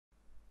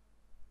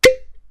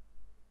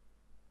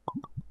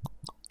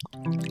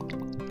Here's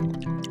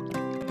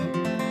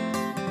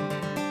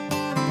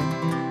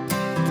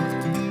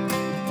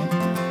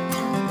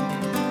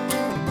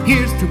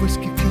to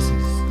whiskey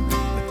kisses,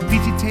 the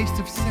peaty taste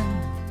of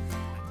sin.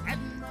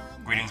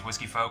 Greetings,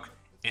 whiskey folk.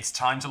 It's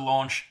time to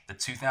launch the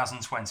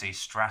 2020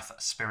 Strath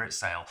Spirit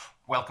Sale.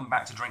 Welcome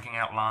back to Drinking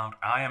Out Loud.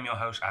 I am your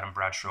host, Adam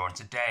Bradshaw, and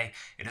today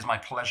it is my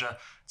pleasure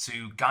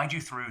to guide you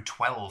through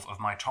 12 of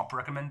my top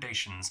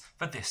recommendations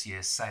for this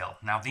year's sale.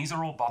 Now, these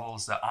are all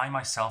bottles that I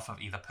myself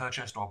have either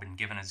purchased or been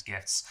given as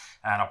gifts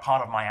and are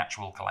part of my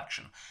actual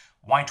collection.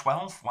 Why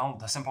 12? Well,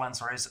 the simple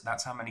answer is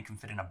that's how many can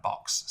fit in a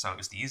box, so it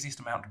was the easiest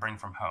amount to bring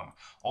from home.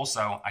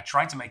 Also, I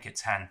tried to make it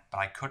 10, but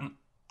I couldn't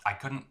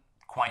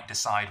quite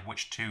decide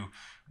which two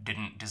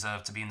didn't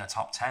deserve to be in the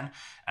top 10,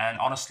 and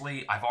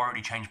honestly, I've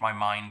already changed my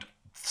mind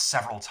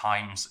several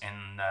times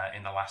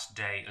in the last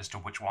day as to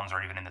which ones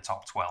are even in the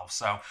top 12.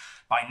 So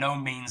by no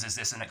means is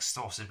this an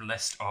exhaustive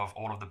list of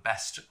all of the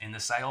best in the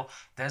sale.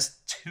 There's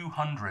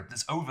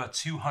over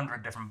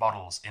 200 different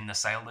bottles in the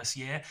sale this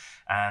year,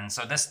 and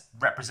so this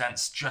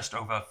represents just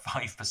over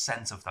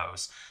 5% of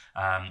those,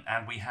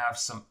 and we have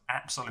some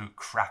absolute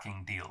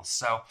cracking deals.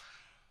 So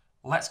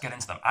let's get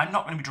into them. I'm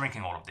not going to be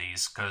drinking all of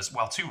these because,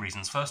 well, two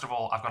reasons. First of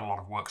all, I've got a lot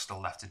of work still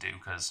left to do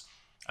because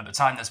at the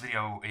time this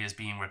video is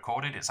being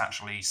recorded, it's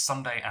actually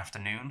Sunday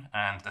afternoon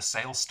and the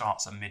sale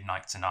starts at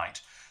midnight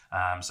tonight.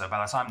 So by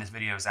the time this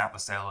video is out, the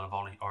sale will have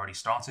already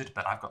started,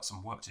 but I've got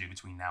some work to do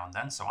between now and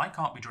then, so I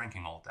can't be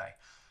drinking all day,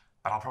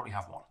 but I'll probably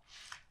have one.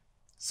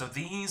 So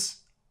these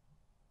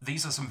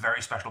are some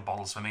very special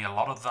bottles for me. A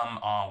lot of them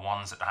are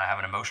ones that I have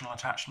an emotional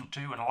attachment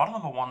to, and a lot of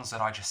them are ones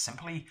that I just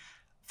simply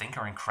think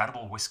are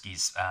incredible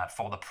whiskies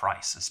for the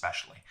price,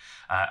 especially.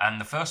 And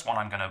the first one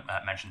I'm going to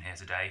mention here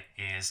today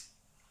is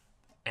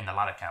in the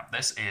ladder count.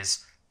 This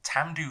is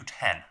Tamdhu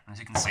 10. As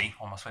you can see,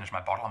 almost finished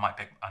my bottle. I might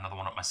pick another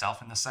one up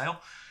myself in the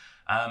sale.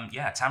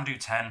 Yeah, Tamdhu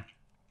 10.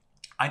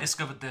 I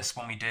discovered this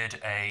when we did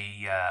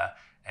a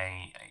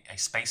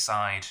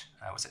Speyside,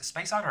 was it a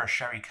Speyside or a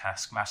Sherry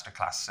Cask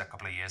Masterclass a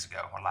couple of years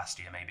ago, or last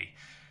year maybe.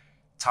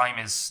 Time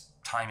is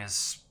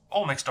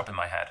all mixed up in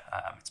my head.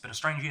 It's been a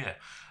strange year.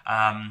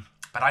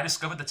 But I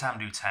discovered the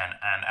Tamdhu 10,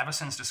 and ever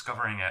since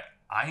discovering it,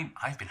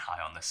 I've been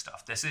high on this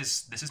stuff. This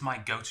is my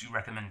go-to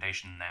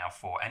recommendation now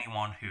for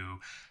anyone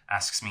who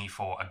asks me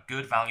for a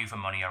good value for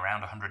money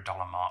around $100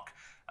 mark,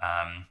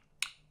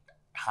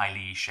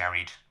 highly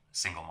sherried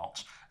single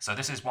malt. So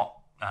this is what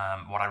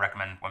I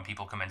recommend when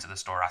people come into the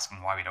store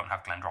asking why we don't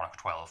have Glendronach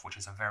 12, which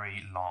is a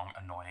very long,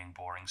 annoying,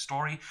 boring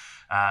story.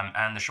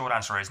 And the short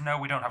answer is no,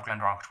 we don't have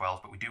Glendronach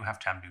 12, but we do have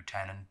Tamdhu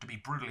 10, and to be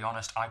brutally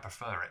honest, I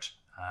prefer it.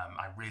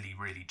 I really,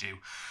 really do.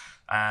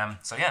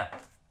 So yeah,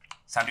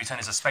 Tamdhu 10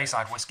 is a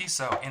Speyside whiskey,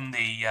 so in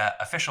the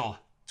official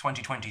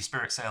 2020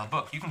 Spirit Sale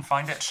book, you can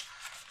find it.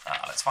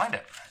 Let's find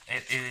it.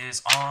 It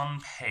is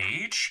on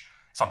page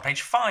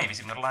 5. It's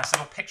even got a nice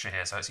little picture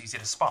here, so it's easy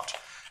to spot.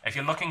 If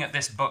you're looking at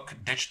this book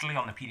digitally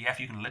on the PDF,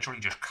 you can literally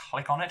just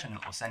click on it and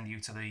it will send you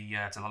to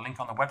the link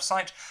on the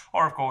website.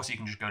 Or, of course, you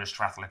can just go to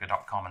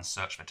strathliquor.com and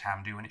search for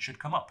Tamdhu and it should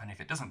come up. And if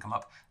it doesn't come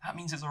up, that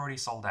means it's already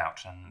sold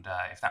out. And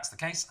if that's the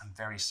case, I'm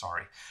very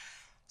sorry.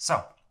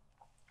 So,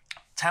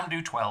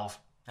 Tamdhu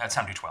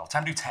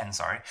 10,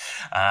 sorry,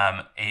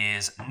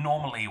 is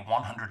normally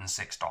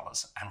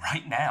 $106. And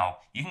right now,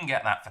 you can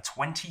get that for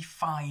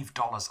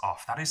 $25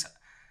 off. That is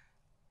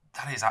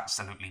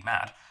absolutely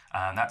mad.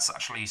 That's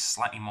actually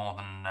slightly more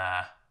than,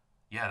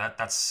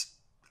 that's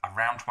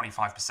around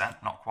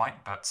 25%, not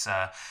quite, but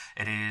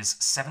it is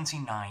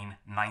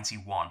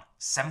 $79.91.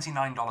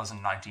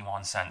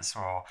 $79.91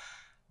 for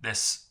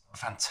this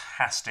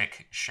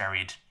fantastic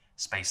sherried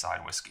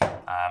Speyside whiskey.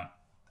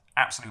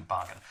 Absolute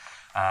bargain.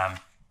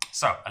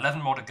 So, 11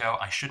 more to go.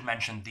 I should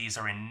mention these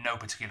are in no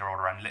particular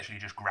order. I'm literally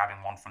just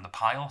grabbing one from the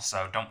pile,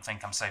 so don't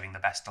think I'm saving the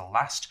best till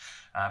last,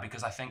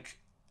 because I think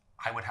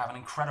I would have an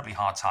incredibly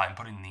hard time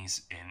putting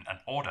these in an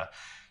order.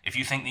 If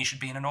you think these should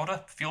be in an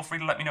order, feel free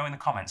to let me know in the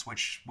comments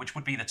which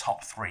would be the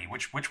top 3.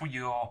 Which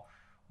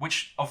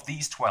of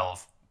these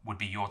 12 would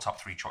be your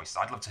top 3 choices?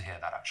 I'd love to hear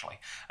that, actually.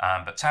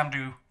 But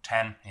Tamdhu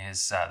 10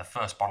 is the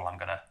first bottle I'm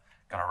gonna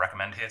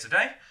recommend here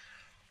today.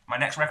 My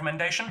next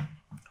recommendation,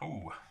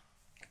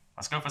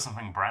 let's go for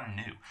something brand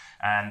new.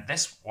 And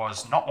this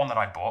was not one that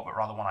I bought, but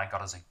rather one I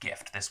got as a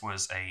gift. This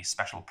was a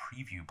special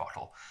preview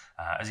bottle.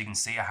 As you can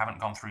see, I haven't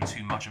gone through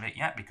too much of it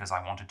yet because I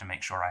wanted to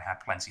make sure I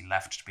had plenty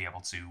left to be able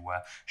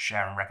to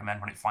share and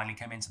recommend when it finally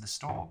came into the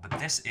store. But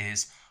this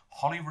is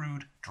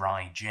Holyrood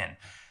Dry Gin.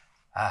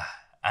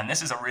 And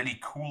this is a really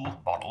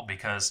cool bottle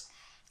because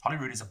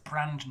Holyrood is a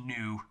brand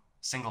new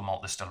single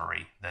malt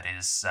distillery that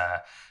is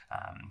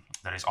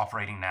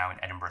operating now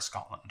in Edinburgh,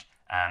 Scotland.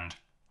 And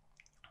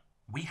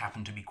we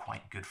happen to be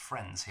quite good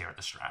friends here at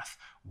the Strath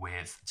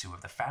with 2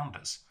 of the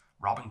founders,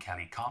 Rob and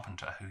Kelly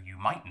Carpenter, who you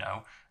might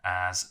know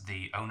as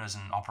the owners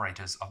and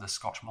operators of the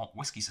Scotch Malt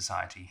Whisky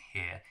Society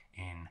here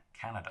in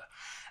Canada.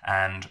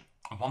 And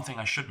one thing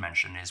I should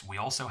mention is we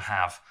also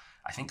have,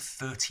 I think,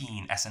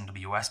 13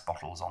 SNWS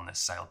bottles on this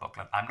sale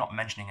booklet. I'm not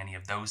mentioning any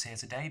of those here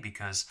today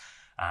because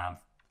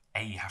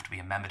you have to be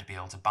a member to be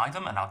able to buy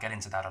them, and I'll get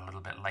into that a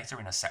little bit later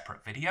in a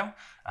separate video.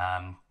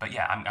 But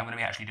yeah, I'm going to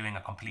be actually doing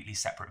a completely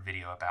separate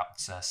video about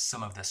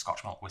some of the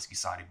Scotch malt whiskey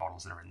cider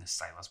bottles that are in this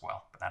sale as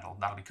well. But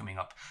that'll be coming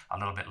up a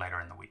little bit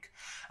later in the week.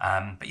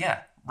 But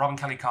yeah, Rob and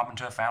Kelly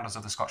Carpenter, founders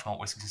of the Scotch Malt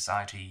Whiskey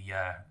Society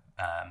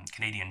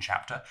Canadian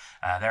chapter.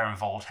 They're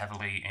involved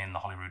heavily in the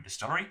Holyrood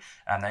distillery,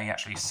 and they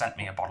actually sent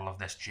me a bottle of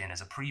this gin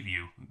as a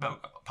preview,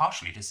 but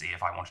partially to see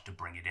if I wanted to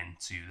bring it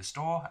into the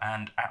store,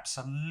 and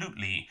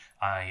absolutely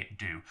I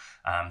do.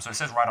 So it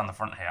says right on the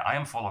front here, I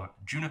am full of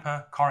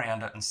juniper,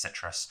 coriander, and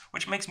citrus,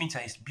 which makes me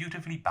taste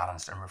beautifully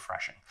balanced and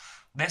refreshing.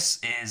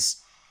 This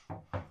is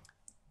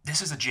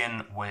a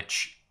gin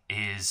which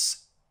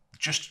is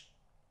just...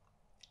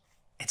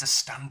 It's a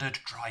standard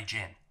dry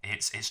gin.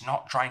 It's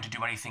not trying to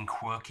do anything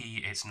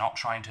quirky. It's not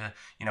trying to,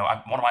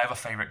 one of my other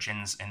favourite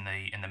gins in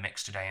the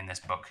mix today in this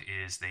book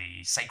is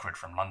the Sacred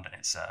from London.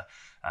 It's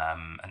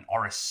an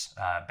orris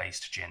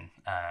based gin,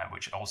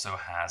 which also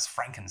has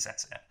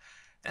frankincense in it.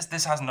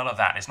 This has none of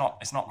that. It's not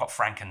got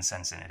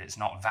frankincense in it. It's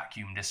not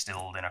vacuum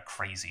distilled in a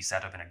crazy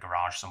setup in a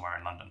garage somewhere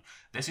in London.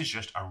 This is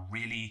just a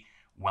really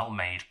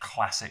well-made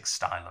classic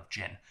style of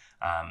gin.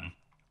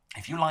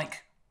 If you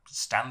like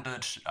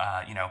standard,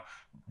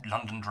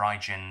 London dry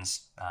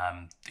gins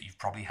that you've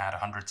probably had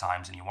 100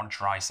 times, and you want to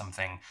try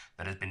something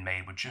that has been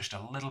made with just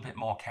a little bit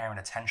more care and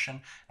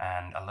attention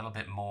and a little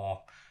bit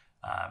more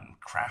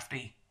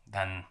crafty,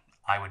 then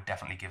I would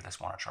definitely give this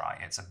one a try.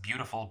 It's a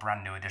beautiful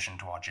brand new addition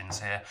to our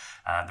gins here.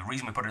 The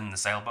reason we put it in the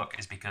sale book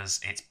is because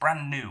it's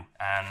brand new,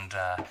 and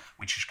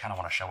we just kind of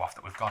want to show off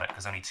that we've got it,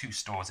 because only 2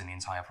 stores in the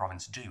entire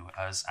province do,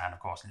 us and of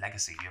course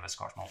Legacy, the other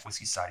Scotch Malt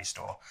Whiskey Society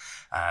store.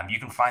 You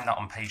can find that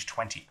on page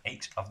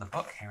 28 of the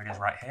book. Here it is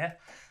right here.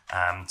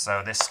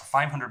 So this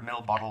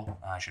 500ml bottle,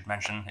 I should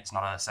mention, it's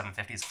not a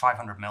 750, it's a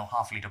 500ml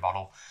half-litre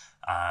bottle,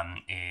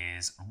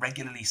 is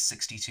regularly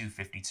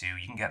 $62.52.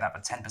 You can get that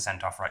for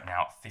 10% off right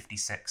now at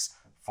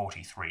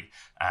 $56.43.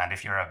 And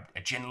if you're a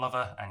gin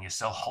lover and you're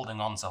still holding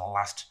on to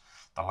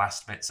the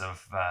last bits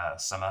of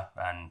summer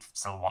and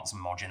still want some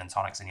more gin and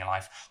tonics in your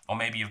life, or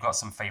maybe you've got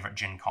some favourite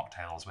gin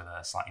cocktails with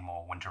a slightly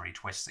more wintry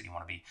twist that you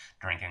want to be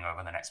drinking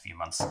over the next few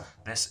months,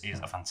 this is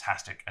a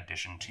fantastic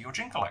addition to your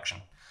gin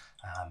collection.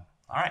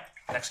 All right,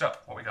 next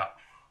up, what we got?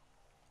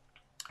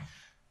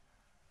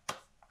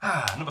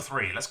 Number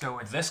 3, let's go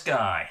with this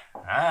guy.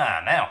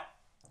 Now,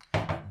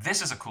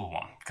 this is a cool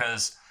one,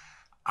 because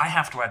I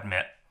have to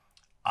admit,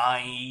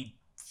 I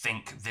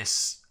think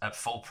this at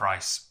full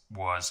price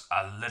was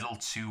a little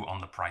too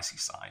on the pricey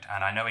side,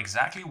 and I know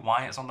exactly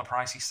why it's on the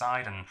pricey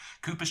side, and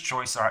Cooper's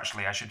Choice are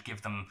actually, I should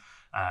give them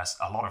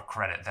a lot of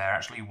credit. They're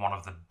actually one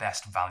of the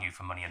best value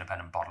for money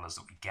independent bottlers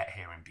that we get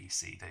here in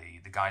BC.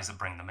 The guys that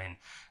bring them in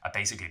are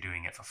basically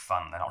doing it for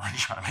fun. They're not really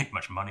trying to make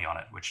much money on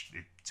it, which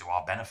is to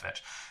our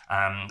benefit.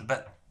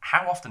 But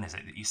how often is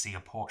it that you see a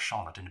Port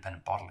Charlotte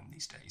independent bottling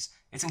these days?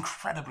 It's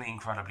incredibly,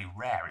 incredibly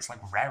rare. It's like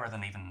rarer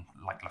than even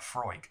like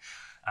Lafroig.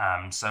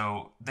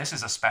 So this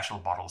is a special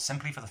bottle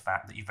simply for the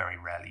fact that you very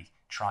rarely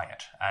try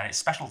it. And it's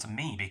special to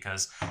me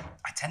because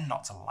I tend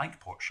not to like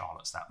Port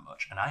Charlottes that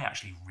much, and I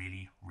actually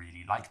really,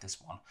 really like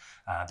this one.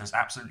 There's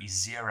absolutely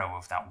zero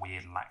of that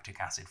weird lactic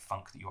acid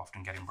funk that you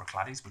often get in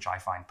Bruichladdich, which I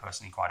find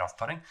personally quite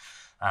off-putting.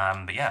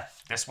 But yeah,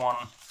 this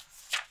one,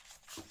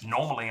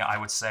 normally I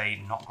would say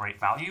not great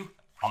value.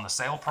 On the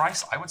sale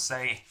price, I would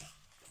say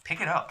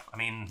pick it up. I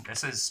mean,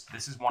 this is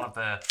one of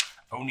the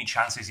only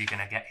chances you're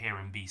going to get here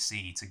in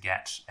BC to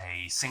get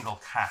a single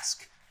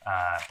cask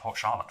Port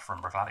Charlotte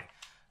from Bruichladdich.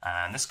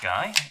 And this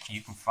guy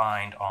you can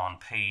find on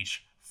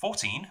page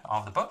 14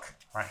 of the book,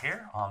 right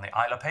here on the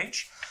Isla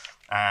page.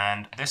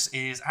 And this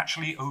is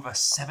actually over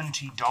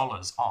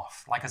 $70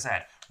 off. Like I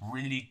said,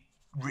 really,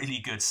 really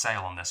good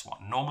sale on this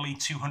one. Normally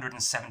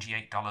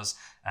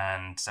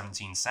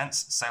 $278.17.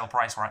 Sale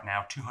price right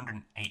now,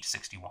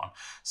 $208.61.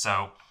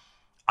 So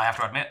I have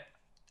to admit,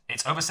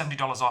 it's over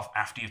 $70 off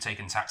after you've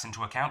taken tax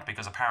into account,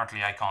 because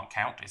apparently I can't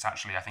count. It's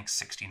actually, I think,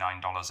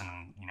 $69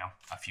 and,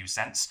 a few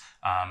cents.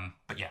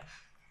 But yeah.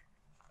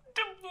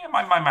 Yeah,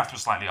 my math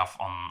was slightly off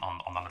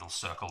on the little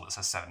circle that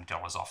says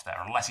 $70 off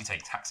there, unless you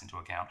take tax into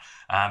account.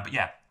 But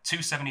yeah,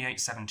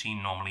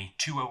 $278.17 normally,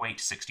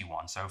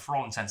 $208.61. So for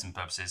all intents and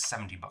purposes,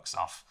 $70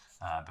 off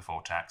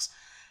before tax.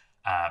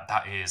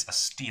 That is a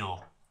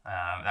steal.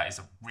 That is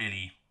a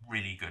really,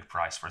 really good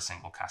price for a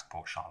single cask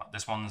Port Charlotte.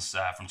 This one's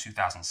from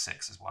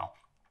 2006 as well.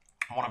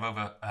 One of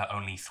over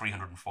only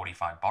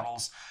 345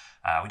 bottles.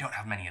 We don't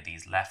have many of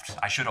these left.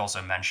 I should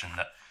also mention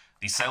that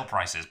these sale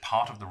prices,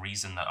 part of the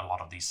reason that a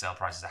lot of these sale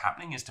prices are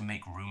happening is to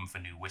make room for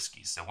new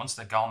whiskies. So once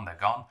they're gone, they're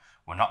gone.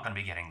 We're not going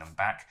to be getting them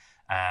back.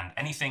 And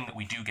anything that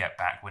we do get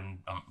back, we're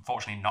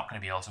unfortunately not going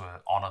to be able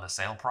to honour the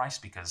sale price,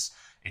 because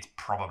it's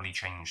probably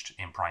changed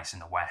in price in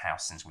the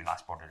warehouse since we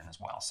last brought it in as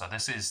well. So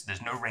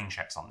there's no rain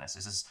checks on this.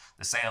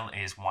 The sale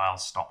is while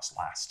stocks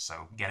last.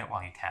 So get it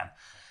while you can.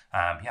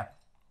 Yeah,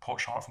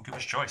 Port Charlotte from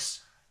Cooper's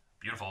Choice.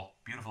 Beautiful,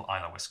 beautiful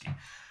Isla whiskey.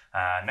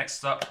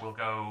 Next up, we'll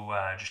go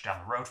just down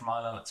the road from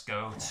Isla. Let's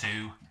go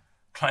to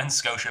Glen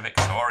Scotia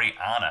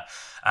Victoriana.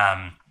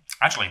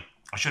 Actually,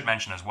 I should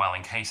mention as well,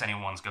 in case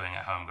anyone's going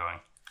at home going,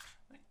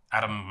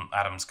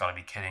 Adam's got to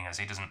be kidding us.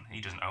 He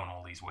doesn't own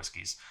all these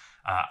whiskies.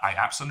 I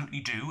absolutely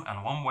do,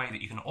 and one way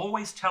that you can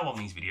always tell on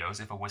these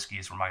videos if a whiskey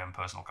is from my own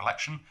personal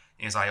collection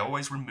is I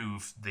always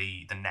remove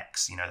the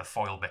necks, you know, the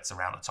foil bits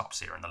around the tops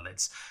here and the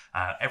lids.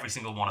 Every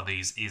single one of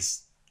these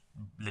is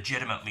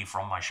legitimately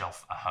from my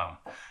shelf at home.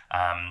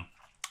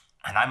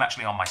 And I'm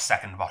actually on my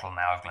second bottle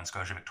now of Glen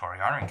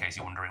Victoriana, in case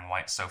you're wondering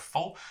why it's so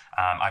full.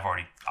 I've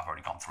already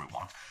gone through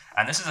one.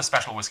 And this is a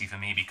special whiskey for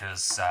me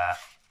because,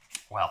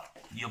 well,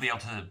 you'll be able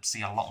to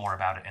see a lot more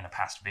about it in a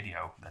past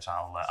video that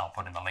I'll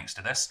put in the links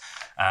to this.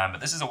 But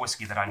this is a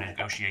whiskey that I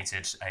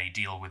negotiated a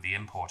deal with the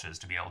importers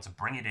to be able to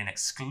bring it in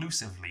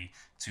exclusively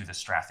to the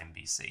Strath in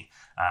BC.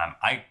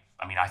 I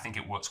mean, I think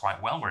it works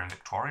quite well. We're in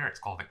Victoria. It's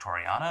called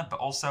Victoriana, but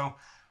also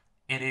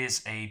it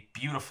is a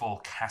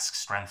beautiful cask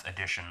strength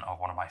edition of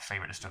one of my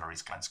favorite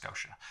distilleries, Glen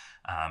Scotia.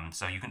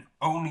 So you can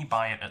only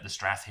buy it at the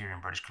Strath here in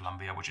British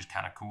Columbia, which is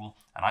kind of cool.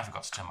 And I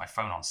forgot to turn my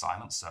phone on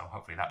silent, so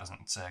hopefully that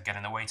doesn't get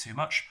in the way too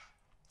much.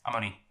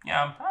 I'm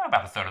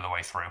about a third of the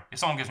way through. If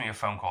someone gives me a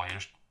phone call,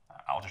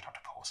 I'll just have to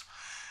pause.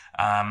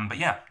 But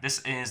yeah, this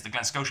is the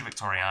Glen Scotia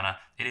Victoriana.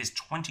 It is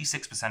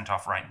 26%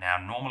 off right now.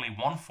 Normally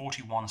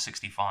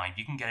 $141.65.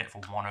 You can get it for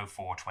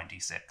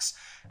 $104.26.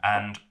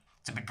 And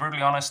to be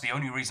brutally honest, the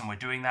only reason we're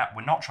doing that,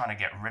 we're not trying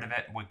to get rid of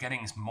it. We're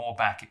getting more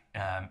back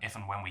if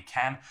and when we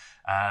can.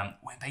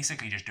 We're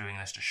basically just doing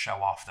this to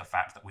show off the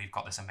fact that we've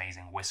got this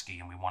amazing whiskey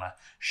and we want to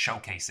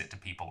showcase it to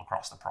people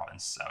across the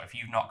province. So if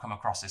you've not come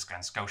across this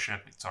Glen Scotia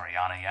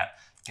Victoriana yet,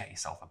 get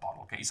yourself a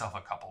bottle, get yourself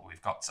a couple.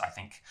 We've got, I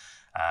think,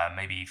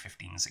 maybe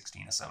 15,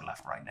 16 or so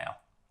left right now.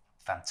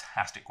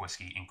 Fantastic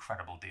whiskey,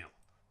 incredible deal.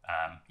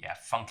 Yeah,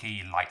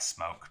 funky, light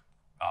smoke,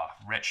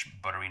 rich,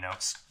 buttery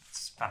notes.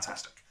 It's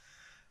fantastic.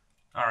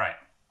 All right,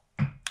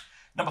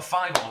 number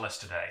 5 on the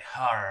list today.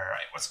 All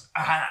right,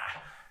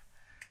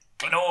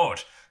 Glen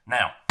Ord.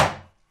 Now,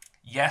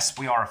 yes,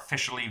 we are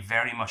officially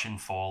very much in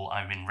fall.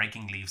 I've been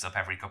raking leaves up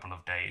every couple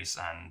of days,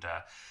 and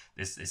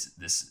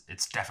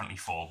it's definitely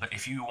fall. But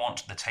if you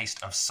want the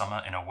taste of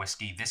summer in a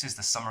whiskey, this is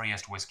the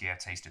summeriest whiskey I've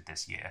tasted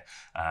this year.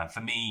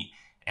 For me,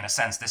 in a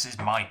sense, this is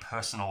my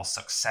personal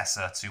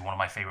successor to one of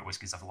my favorite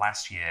whiskies of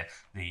last year,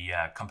 the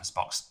Compass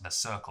Box, The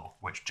Circle,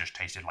 which just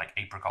tasted like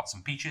apricots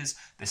and peaches.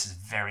 This is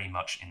very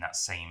much in that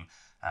same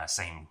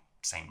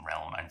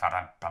realm. In fact,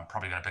 I'm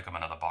probably going to pick up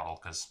another bottle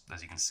because,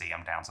 as you can see,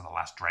 I'm down to the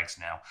last dregs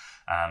now.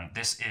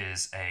 This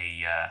is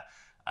a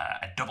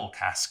double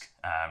cask,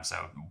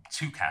 so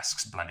 2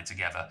 casks blended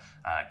together,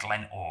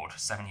 Glen Ord,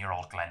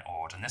 7-year-old Glen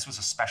Ord. And this was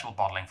a special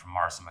bottling from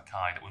Morrison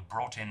Mackay that was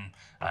brought in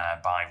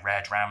by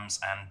Rare Drams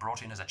and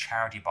brought in as a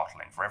charity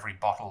bottling. For every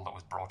bottle that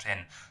was brought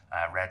in,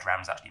 Rare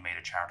Drams actually made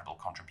a charitable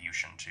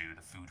contribution to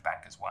the food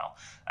bank as well.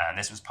 And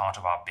this was part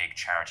of our big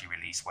charity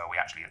release where we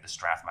actually at the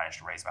Strath managed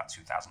to raise about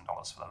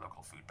 $2,000 for the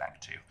local food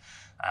bank too.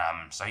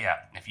 So yeah,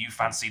 if you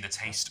fancy the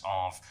taste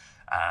of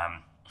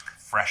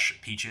fresh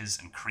peaches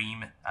and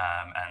cream,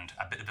 and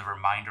a bit of a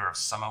reminder of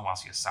summer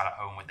whilst you're sat at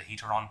home with the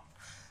heater on,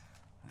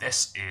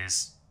 this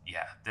is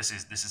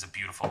a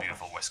beautiful,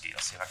 beautiful whiskey.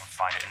 Let's see if I can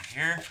find it in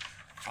here.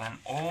 Glen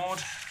Ord.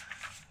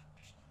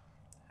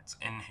 It's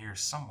in here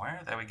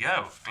somewhere. There we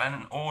go.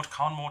 Glen Ord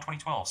Carnmore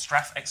 2012.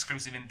 Strath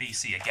exclusive in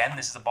BC. Again,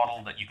 this is a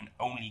bottle that you can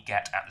only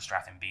get at the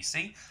Strath in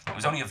BC. It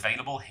was only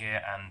available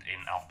here and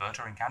in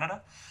Alberta in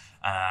Canada.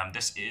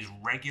 This is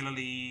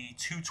regularly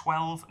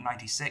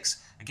 $212.96.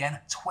 Again,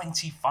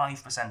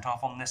 25%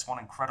 off on this one.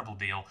 Incredible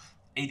deal.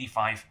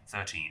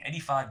 $85.13.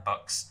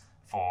 $85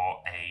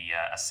 for a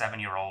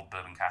 7-year-old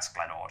bourbon cask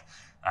Glen Ord.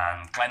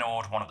 Glen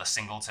Ord, one of the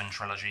Singleton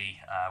trilogy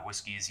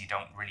whiskies. You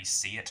don't really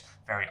see it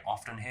very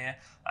often here.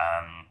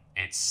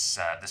 It's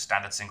the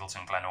standard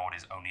Singleton Glen Ord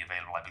is only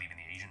available, I believe, in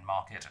the Asian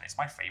market, and it's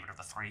my favorite of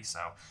the 3. So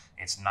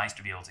it's nice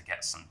to be able to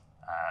get some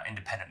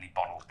independently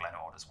bottled Glen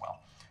Ord as well.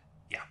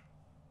 Yeah.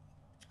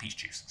 Peach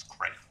juice, it's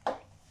great.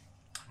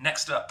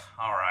 Next up,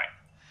 all right.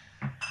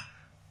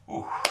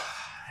 Ooh,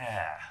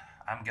 yeah.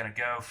 I'm gonna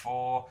go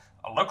for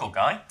a local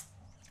guy,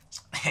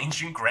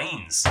 Ancient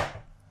Grains.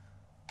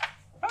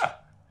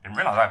 Didn't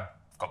realise I've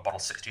got bottle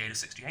 68 or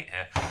 68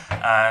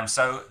 here.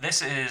 So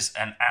this is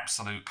an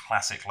absolute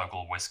classic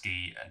local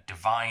whiskey,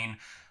 Divine.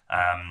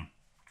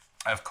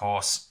 Of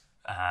course,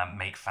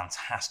 make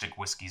fantastic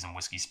whiskies and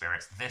whiskey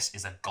spirits. This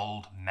is a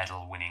gold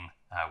medal winning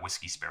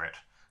whiskey spirit.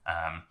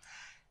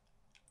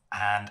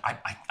 And I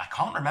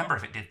can't remember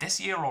if it did this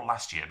year or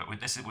last year, but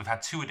we've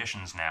had 2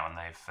 editions now, and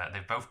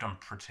they've both done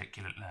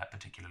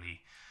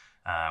particularly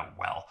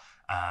well.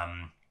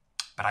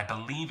 But I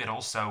believe it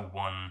also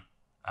won,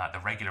 the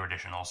regular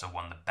edition also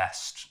won the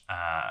best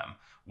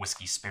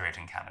whiskey spirit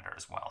in Canada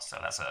as well. So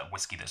that's a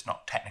whiskey that's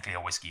not technically a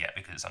whiskey yet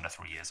because it's under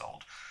 3 years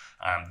old.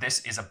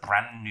 This is a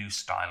brand new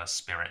style of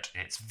spirit.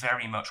 It's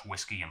very much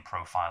whiskey in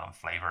profile and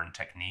flavor and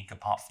technique.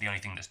 Apart from the only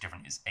thing that's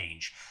different is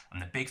age.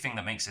 And the big thing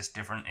that makes this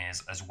different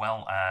is, as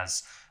well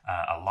as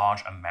a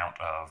large amount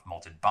of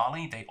malted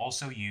barley, they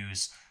also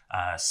use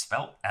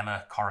spelt,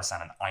 emmer,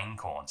 coruscant, and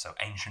einkorn, so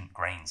ancient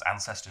grains,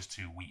 ancestors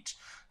to wheat,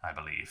 I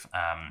believe.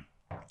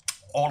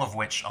 all of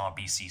which are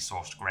BC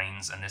sourced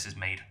grains, and this is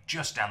made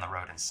just down the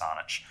road in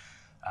Saanich.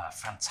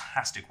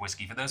 Fantastic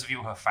whiskey. For those of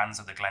you who are fans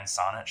of the Glen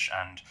Saanich,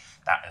 and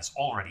that is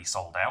already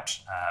sold out.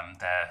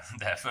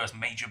 Their first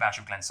major batch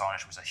of Glen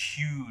Saanich was a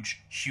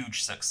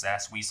huge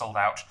success. We sold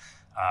out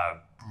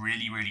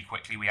really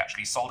quickly. We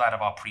actually sold out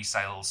of our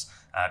pre-sales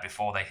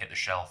before they hit the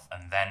shelf,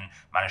 and then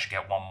managed to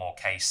get one more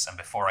case, and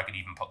before I could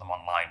even put them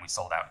online, we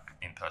sold out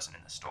in person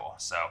in the store.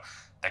 So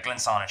the Glen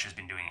Saanich has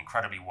been doing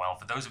incredibly well.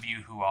 For those of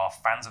you who are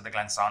fans of the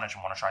Glen Saanich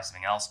and want to try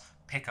something else,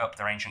 pick up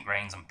their Ancient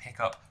Grains and pick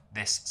up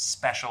this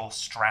special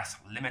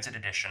Strath limited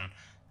edition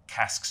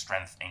cask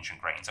strength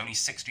Ancient Grains. Only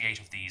 68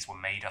 of these were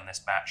made on this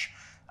batch.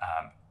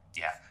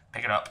 Yeah,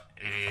 pick it up.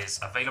 It is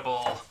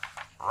available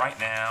right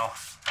now.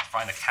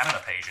 Find the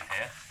Canada page in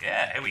here.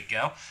 Yeah, here we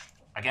go.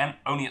 Again,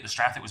 only at the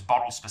Strath. It was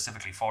bottled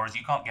specifically for us.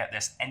 You can't get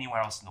this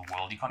anywhere else in the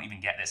world. You can't even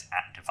get this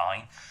at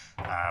Divine.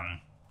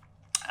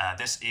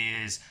 This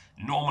is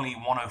normally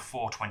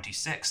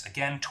 104.26.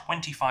 Again,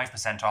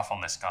 25% off on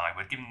this guy.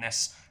 We're giving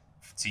this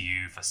to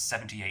you for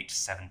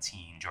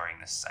 $78.17 during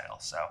this sale.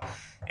 So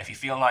if you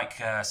feel like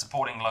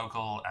supporting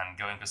local and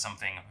going for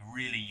something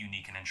really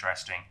unique and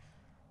interesting,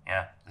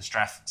 yeah, the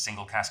Strath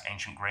Single Cask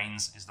Ancient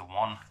Grains is the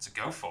one to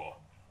go for.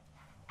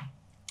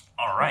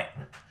 All right.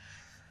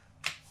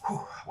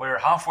 Whew, we're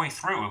halfway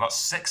through. We've got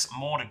 6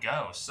 more to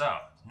go. So,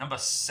 number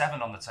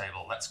 7 on the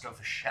table. Let's go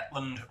for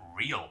Shetland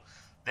Real.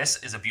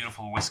 This is a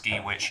beautiful whiskey,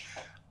 which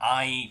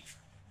I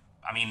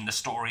mean, the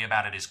story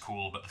about it is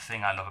cool, but the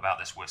thing I love about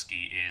this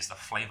whiskey is the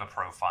flavor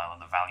profile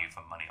and the value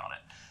for money on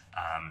it.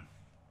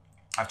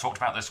 I've talked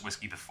about this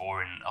whiskey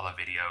before in other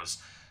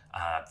videos.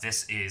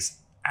 This is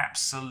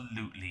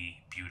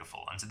absolutely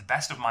beautiful. And to the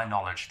best of my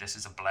knowledge, this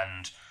is a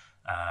blend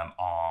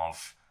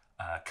of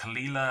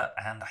Kalila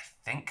and I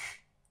think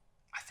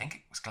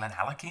it was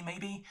Glenallachie,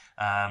 maybe?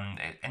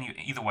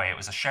 Either way, it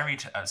was a sherry,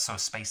 so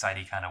Space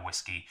ID kind of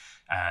whiskey,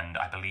 and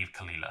I believe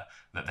Kalila,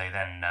 that they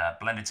then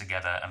blended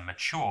together and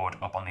matured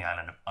up on the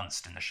island of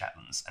Unst in the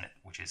Shetlands,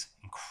 which is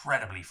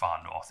incredibly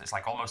far north. It's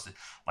like almost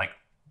like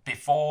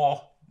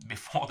before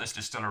this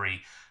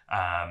distillery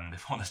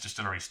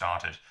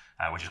started,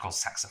 which is called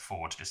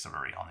Saxiford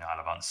Distillery on the Isle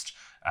of Unst.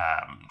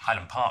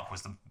 Highland Park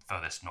was the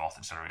furthest north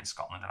distillery in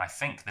Scotland, and I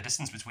think the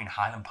distance between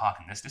Highland Park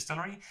and this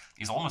distillery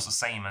is almost the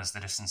same as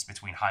the distance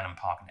between Highland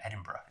Park and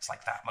Edinburgh. It's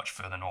like that much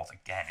further north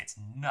again. It's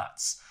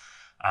nuts.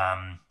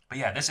 But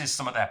yeah, this is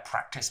some of their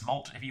practice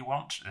malt, if you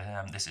want.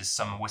 This is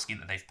some whiskey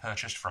that they've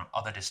purchased from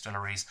other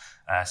distilleries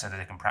so that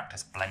they can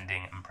practice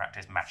blending and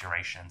practice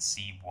maturation and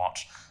see what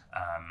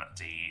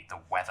the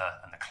weather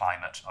and the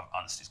climate of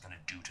Unst is going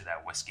to do to their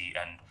whiskey.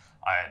 And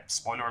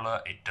spoiler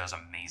alert, it does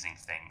amazing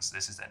things.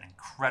 This is an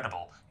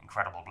incredible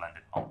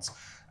blended malt.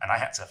 And I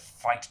had to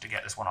fight to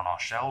get this one on our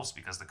shelves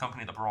because the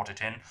company that brought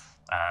it in,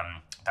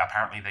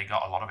 apparently they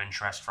got a lot of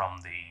interest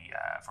from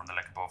the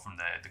liquor board, from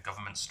the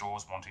government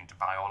stores wanting to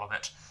buy all of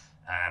it.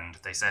 And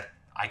they said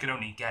I could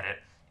only get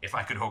it if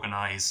I could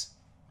organize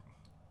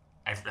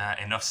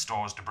enough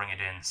stores to bring it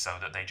in so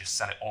that they just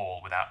sell it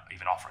all without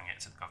even offering it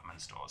to the government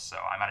stores. So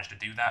I managed to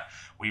do that.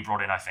 We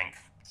brought in, I think,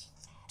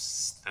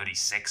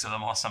 36 of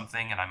them or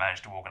something, and I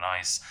managed to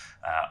organise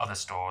other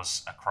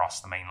stores across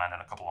the mainland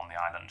and a couple on the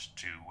island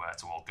to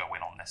all go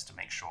in on this to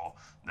make sure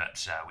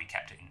that we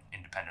kept it in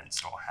independent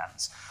store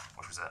hands,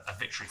 which was a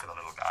victory for the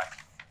little guy.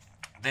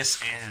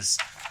 This is,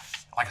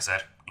 like I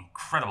said,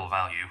 incredible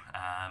value.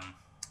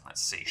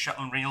 Let's see,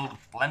 Shetland Real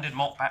Blended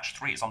Malt Batch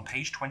 3. It's on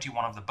page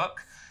 21 of the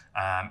book.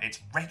 It's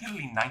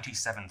regularly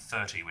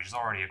 $97.30, which is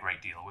already a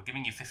great deal. We're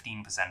giving you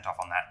 15% off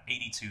on that,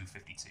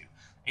 $82.52.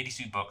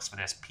 82 bucks for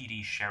this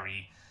PD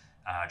Sherry,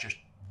 just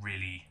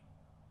really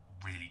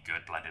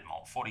good blended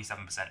malt. 47%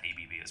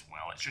 ABV as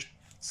well. It's just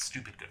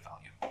stupid good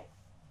value.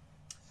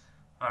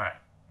 All right.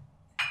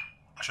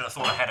 I should have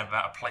thought ahead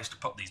about a place to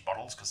put these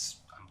bottles because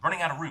I'm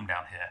running out of room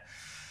down here.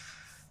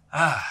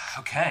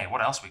 Okay,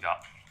 what else we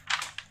got?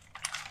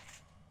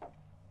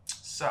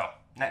 So,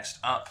 next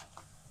up,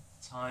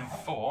 time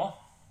for...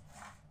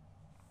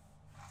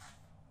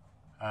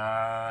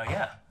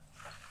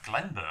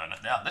 Glenburn.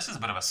 Now, this is a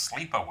bit of a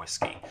sleeper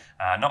whiskey.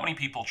 Not many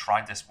people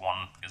tried this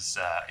one because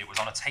it was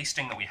on a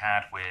tasting that we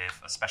had with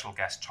a special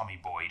guest, Tommy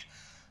Boyd.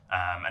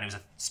 And it was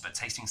a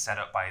tasting set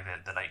up by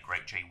the late,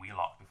 great Jay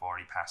Wheelock before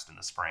he passed in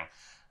the spring.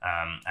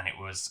 And it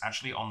was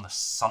actually on the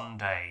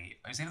Sunday,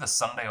 it was either the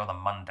Sunday or the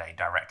Monday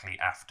directly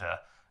after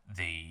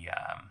the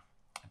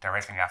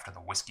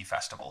whiskey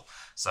festival.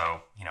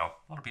 So, you know,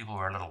 a lot of people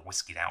were a little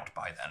whiskied out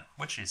by then,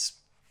 which is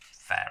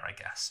fair, I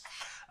guess.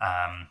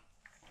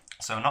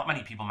 So not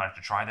many people managed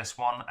to try this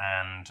one,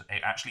 and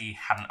it actually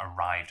hadn't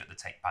arrived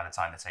by the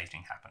time the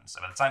tasting happened.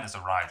 So by the time this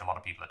arrived, a lot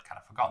of people had kind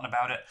of forgotten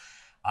about it.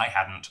 I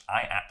hadn't.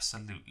 I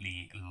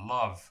absolutely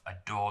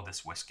adore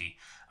this whiskey.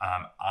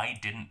 I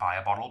didn't buy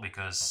a bottle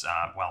because,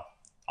 well,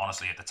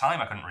 honestly, at the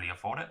time I couldn't really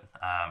afford it.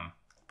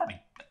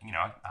 Probably, you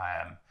know,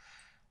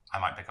 I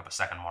might pick up a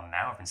second one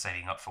now. I've been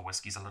saving up for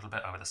whiskeys a little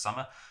bit over the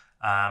summer.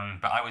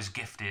 But I was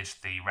gifted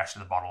the rest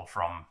of the bottle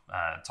from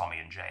Tommy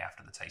and Jay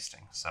after the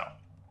tasting. So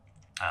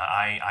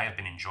I have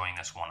been enjoying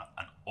this one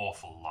an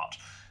awful lot.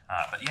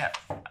 But yeah,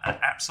 an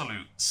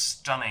absolute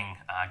stunning,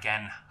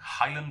 again,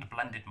 Highland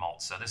blended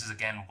malt. So this is,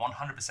 again,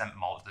 100%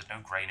 malt. There's no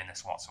grain in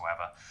this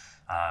whatsoever.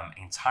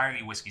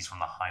 Entirely whiskies from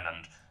the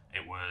Highland.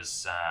 It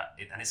was,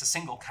 and it's a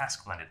single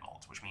cask blended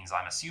malt, which means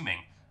I'm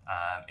assuming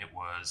it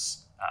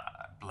was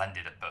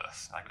blended at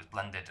birth. Like, it was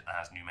blended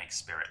as new make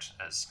spirit,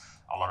 as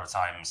a lot of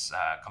times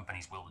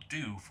companies will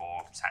do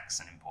for tax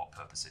and import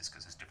purposes,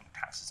 because there's different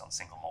taxes on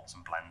single malts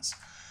and blends.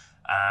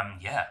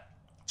 Yeah,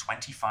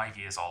 25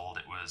 years old.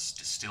 It was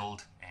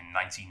distilled in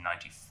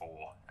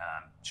 1994.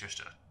 Just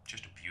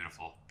a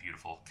beautiful,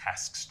 beautiful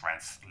cask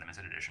strength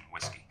limited edition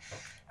whiskey.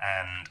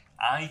 And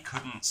I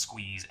couldn't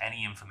squeeze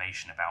any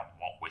information about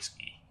what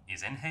whiskey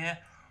is in here.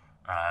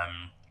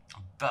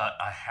 But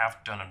I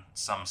have done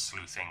some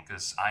sleuthing,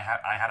 because I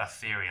had a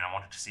theory and I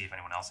wanted to see if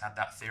anyone else had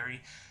that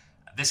theory.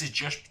 This is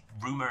just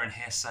rumour and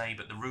hearsay,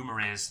 but the rumour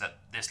is that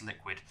this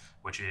liquid,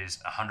 which is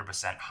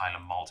 100%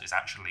 Highland malt, is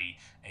actually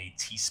a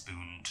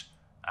teaspooned,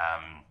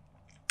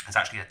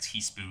 Glenglassaugh.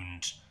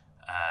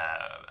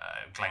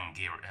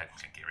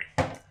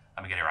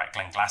 Let me get it right.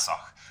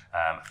 Glenglassaugh,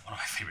 one of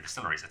my favourite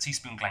distilleries, a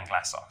teaspoon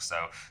Glenglassaugh.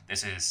 So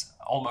this is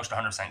almost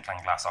 100%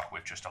 Glenglassaugh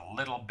with just a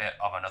little bit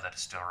of another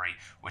distillery,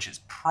 which is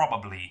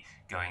probably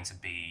going to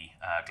be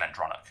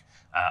Glendronach.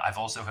 I've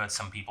also heard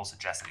some people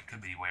suggest that it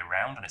could be the way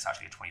around, and it's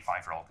actually a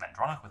 25-year-old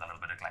Glendronach with a little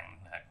bit of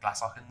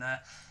Glenglassaugh in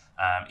there.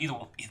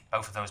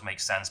 Both of those make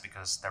sense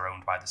because they're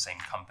owned by the same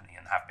company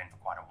and have been for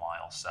quite a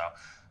while. So,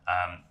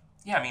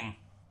 yeah, I mean,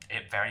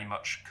 it very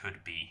much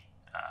could be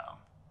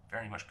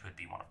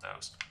one of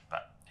those,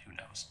 but who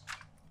knows?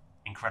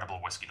 Incredible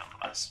whiskey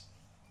nonetheless.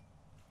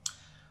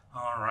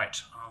 All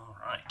right.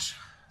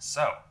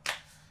 So,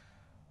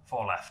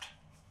 4 left.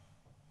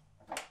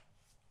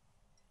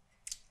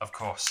 Of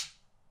course.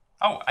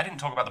 Oh, I didn't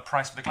talk about the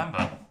price for the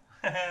Glenburn.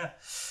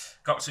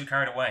 Got too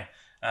carried away.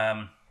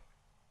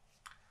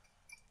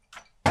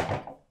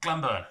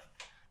 Glenburn.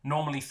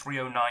 Normally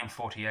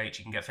 $309.48.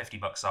 You can get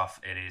 $50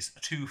 off. It is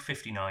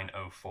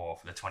 $259.04 for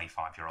the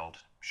 25-year-old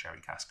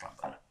sherry cask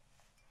Glenburn.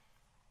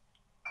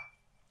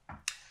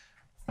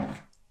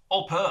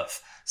 All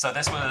Perth. So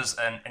this was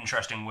an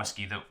interesting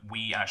whiskey that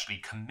we actually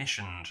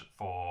commissioned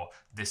for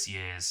this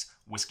year's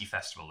Whiskey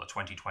Festival, the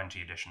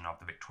 2020 edition of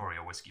the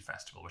Victoria Whiskey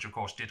Festival, which of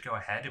course did go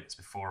ahead. It was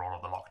before all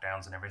of the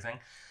lockdowns and everything.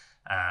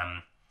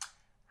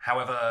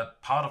 However,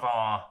 part of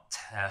our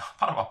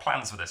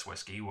plans for this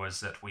whiskey was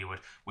that we were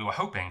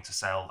hoping to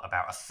sell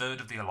about a third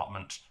of the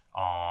allotment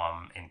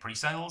in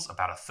pre-sales,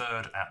 about a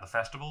third at the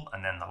festival,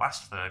 and then the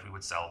last third we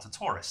would sell to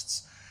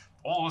tourists.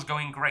 All was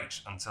going great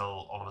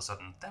until all of a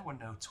sudden there were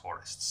no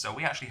tourists. So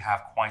we actually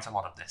have quite a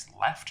lot of this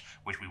left,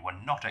 which we were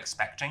not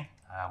expecting.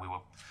 We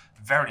were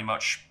very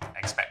much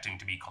expecting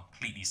to be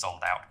completely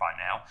sold out by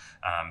now,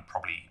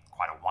 probably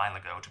quite a while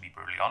ago, to be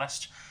brutally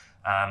honest.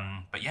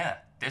 But yeah,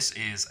 this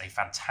is a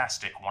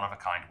fantastic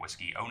one-of-a-kind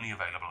whiskey, only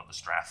available at the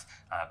Strath,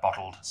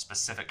 bottled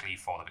specifically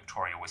for the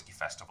Victoria Whiskey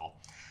Festival.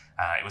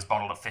 It was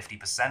bottled at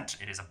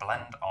 50%. It is a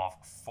blend of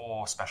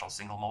 4 special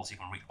single malts. You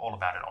can read all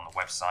about it on the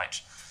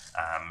website.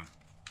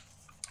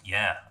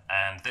 Yeah,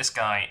 and this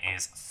guy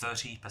is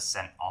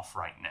 30% off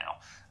right now.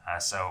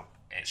 So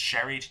it's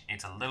sherried,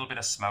 it's a little bit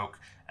of smoke,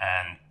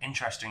 and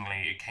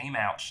interestingly, it came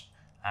out.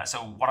 So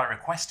what I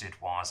requested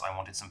was I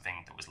wanted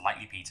something that was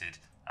lightly peated,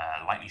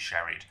 lightly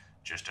sherried,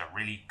 just a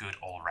really good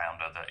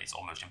all-rounder that is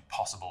almost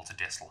impossible to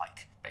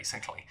dislike,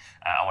 basically.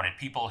 I wanted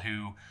people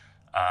who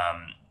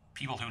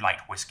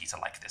liked whiskey to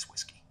like this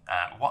whiskey.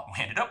 What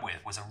we ended up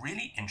with was a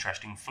really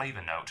interesting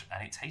flavour note,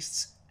 and it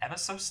tastes ever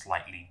so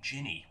slightly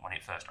ginny when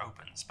it first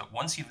opens, but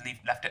once you've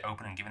left it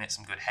open and given it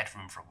some good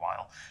headroom for a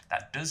while,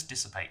 that does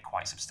dissipate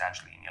quite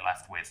substantially, and you're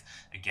left with,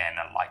 again,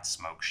 a light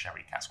smoke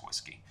sherry cask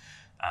whiskey.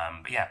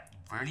 But yeah,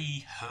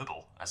 really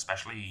herbal,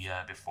 especially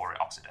before it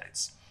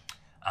oxidates.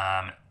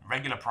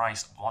 Regular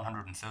price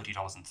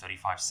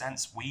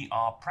 $130.35. We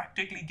are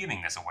practically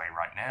giving this away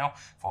right now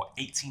for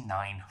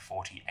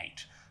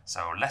 $89.48.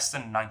 So less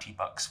than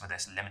 $90 for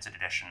this limited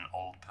edition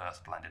Old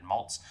Perth blended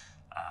malts.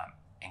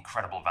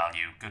 Incredible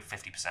value, good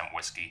 50%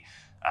 whiskey.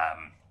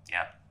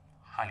 Yeah,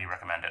 highly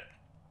recommend it.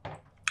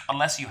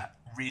 Unless you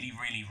really,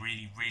 really,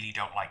 really, really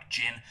don't like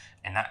gin,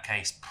 in that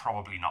case,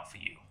 probably not for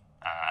you.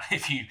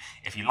 If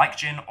you like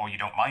gin or you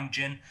don't mind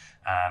gin,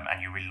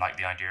 and you really like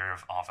the idea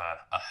of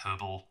a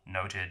herbal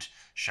noted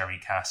sherry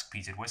cask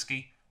peated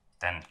whiskey,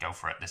 then go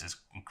for it. This is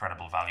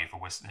incredible value for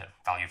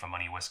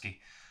money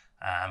whiskey.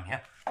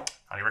 Yeah,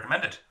 highly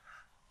recommend it.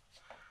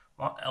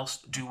 What else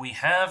do we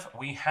have?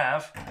 We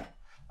have,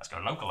 let's go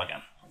local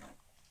again.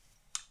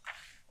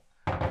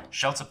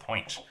 Shelter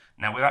Point.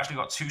 Now, we've actually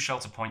got 2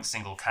 Shelter Point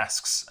single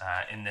casks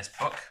in this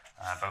book,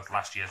 both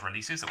last year's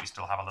releases that we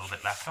still have a little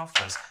bit left of,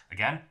 because,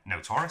 again, no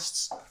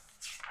tourists.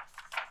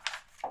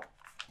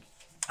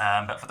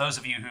 But for those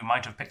of you who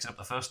might have picked it up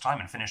the first time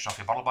and finished off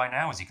your bottle by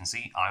now, as you can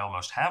see, I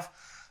almost have.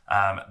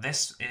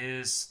 This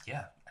is,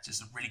 yeah, it's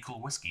just a really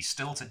cool whiskey.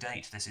 Still to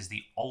date, this is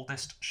the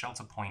oldest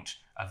Shelter Point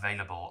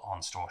available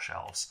on store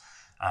shelves.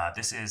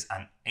 This is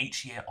an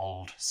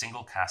 8-year-old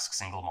single cask,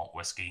 single malt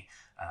whiskey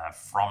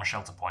from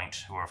Shelter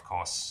Point, who are, of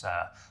course,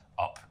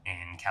 up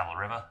in Camel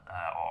River,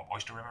 or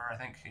Oyster River, I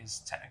think,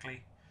 is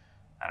technically.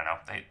 I don't know.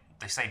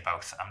 They say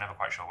both. I'm never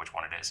quite sure which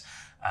one it is.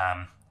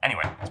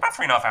 Anyway, it's about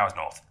 3.5 hours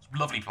north. It's a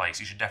lovely place.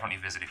 You should definitely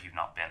visit if you've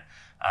not been.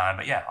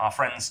 But yeah, our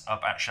friends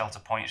up at Shelter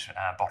Point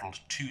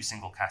bottled 2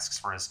 single casks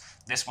for us.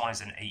 This one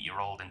is an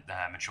 8-year-old and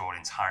matured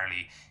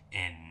entirely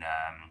in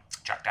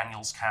Jack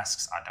Daniel's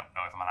casks. I don't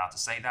know if I'm allowed to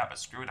say that, but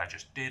screw it, I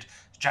just did.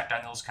 Jack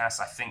Daniel's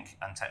casks, I think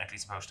I'm technically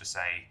supposed to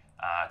say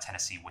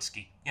Tennessee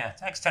whiskey. Yeah,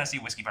 Tennessee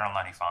Whiskey Barrel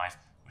 95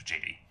 was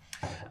JD.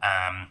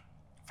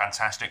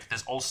 Fantastic.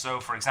 There's also,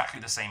 for exactly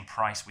the same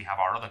price, we have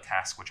our other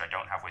cask, which I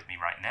don't have with me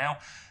right now.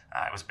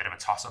 It was a bit of a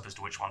toss-up as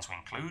to which one to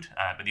include,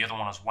 but the other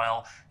one as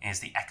well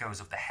is the Echoes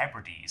of the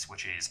Hebrides,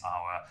 which is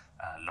our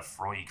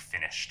Lafroig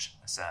finished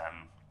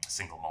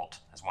single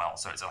malt as well.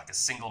 So it's like a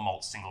single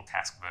malt, single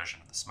cask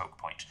version of the Smoke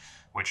Point,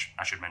 which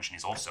I should mention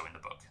is also in the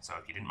book. So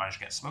if you didn't manage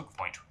to get Smoke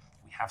Point,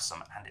 we have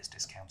some and it's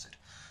discounted.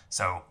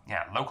 So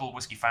yeah, local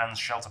whiskey fans,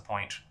 Shelter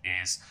Point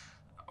is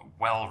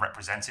well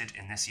represented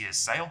in this year's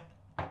sale.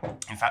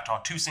 In fact,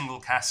 our 2 single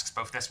casks,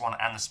 both this one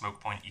and the Smoke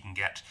Point, you can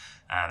get,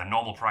 the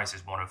normal price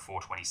is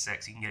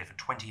 $104.26. You can get it for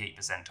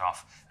 28%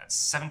 off at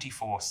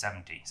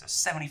 $74.70. So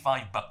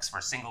 $75 for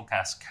a single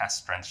cask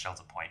strength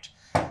Shelter Point.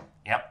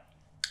 Yep.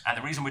 And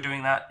the reason we're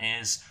doing that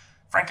is,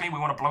 frankly, we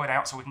want to blow it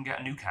out so we can get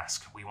a new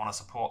cask. We want to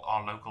support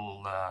our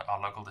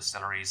local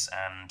distilleries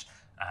and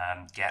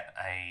get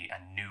a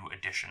new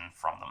edition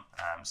from them.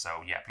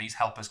 So yeah, please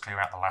help us clear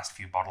out the last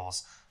few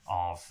bottles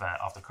of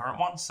the current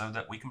one so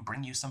that we can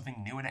bring you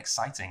something new and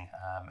exciting,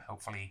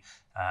 hopefully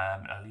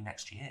early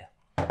next year.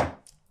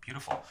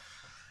 Beautiful.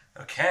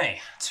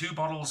 Okay, 2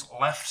 bottles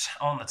left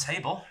on the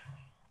table.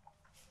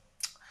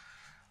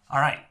 All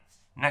right,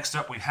 next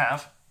up we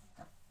have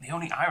the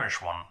only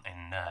Irish one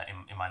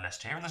in my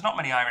list here, and there's not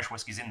many Irish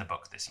whiskies in the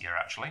book this year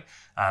actually,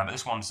 but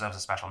this one deserves a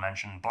special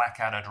mention.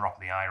 Blackadder Drop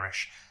of the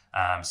Irish.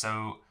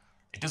 So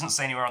it doesn't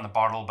say anywhere on the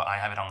bottle, but I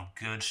have it on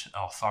good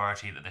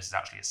authority that this is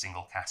actually a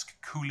single cask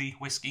Cooley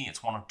whiskey.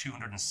 It's one of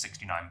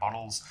 269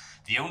 bottles.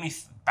 The only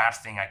bad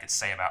thing I could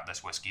say about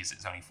this whiskey is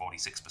it's only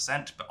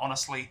 46%, but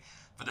honestly,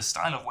 for the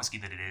style of whiskey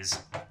that it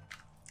is,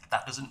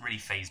 that doesn't really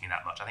faze me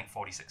that much. I think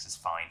 46 is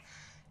fine.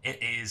 It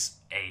is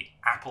a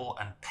apple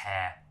and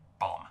pear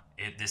bomb.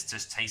 This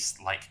just tastes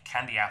like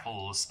candy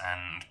apples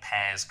and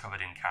pears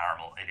covered in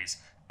caramel. It is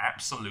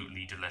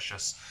absolutely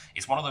delicious.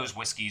 It's one of those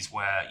whiskies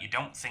where you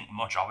don't think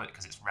much of it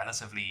because it's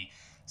relatively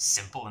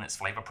simple in its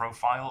flavor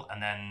profile,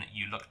 and then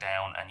you look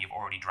down and you've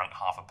already drunk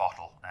half a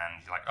bottle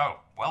and you're like,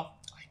 oh, well,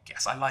 I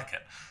guess I like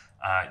it.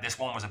 This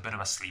one was a bit of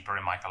a sleeper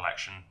in my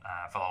collection.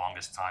 For the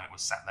longest time it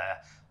was sat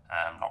there,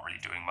 not really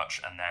doing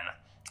much, and then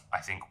I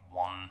think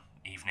one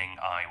evening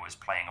I was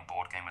playing a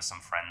board game with some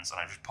friends and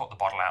I just put the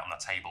bottle out on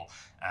the table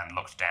and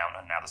looked down,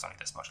 and now there's only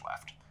this much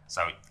left.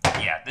 So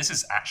yeah, this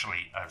is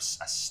actually a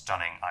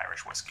stunning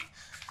Irish whiskey.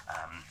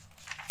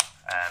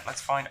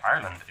 Let's find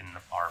Ireland in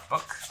our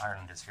book.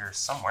 Ireland is here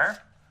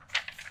somewhere.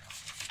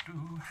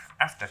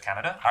 After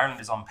Canada.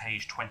 Ireland is on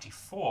page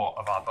 24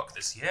 of our book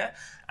this year.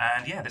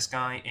 And yeah, this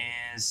guy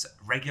is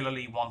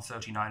regularly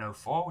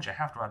 $139.04, which I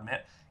have to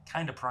admit,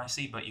 kind of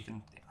pricey, but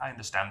I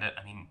understand it.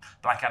 I mean,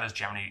 Blackadder is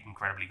generally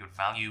incredibly good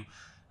value.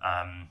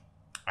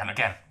 And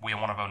again, we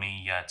are one of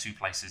only 2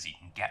 places you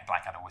can get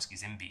Blackadder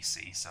whiskies in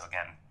BC. So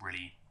again,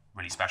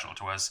 really special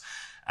to us.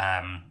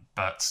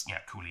 But yeah,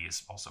 Cooley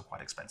is also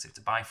quite expensive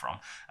to buy from.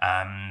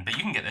 But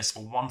you can get this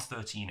for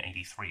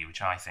 $113.83,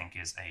 which I think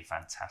is a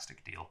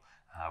fantastic deal.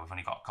 We've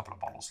only got a couple of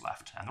bottles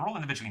left, and they're all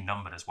individually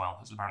numbered as well.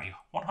 There's apparently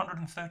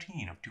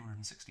 113 of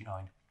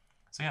 269.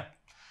 So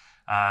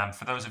yeah.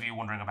 For those of you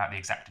wondering about the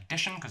exact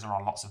edition, because there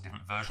are lots of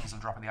different versions of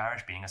Drop of the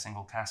Irish being a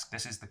single cask,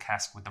 this is the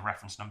cask with the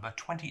reference number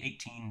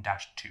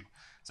 2018-2.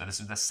 So this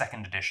is the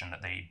 2nd edition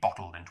that they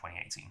bottled in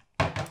 2018.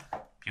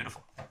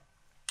 Beautiful.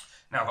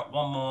 Now I've got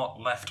one more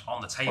left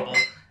on the table,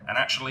 and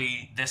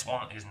actually this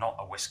one is not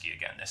a whiskey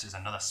again. This is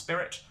another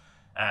spirit,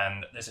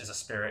 and this is a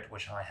spirit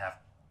which I have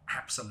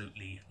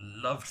absolutely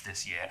loved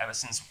this year, ever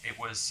since it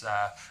was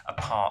a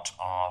part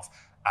of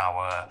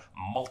our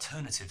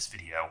Malternatives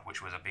video,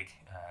 which was a big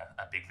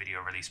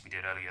video release we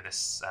did earlier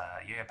this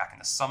year, back in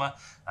the summer.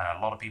 A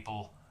lot of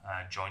people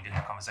joined in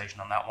the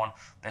conversation on that one.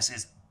 This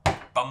is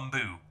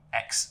Bumbu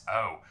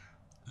XO.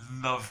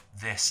 Love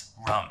this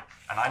rum,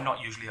 and I'm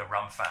not usually a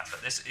rum fan,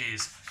 but this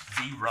is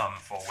the rum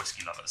for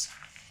whiskey lovers.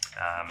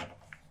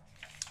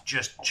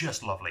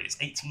 Just lovely. It's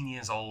 18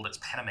 years old, it's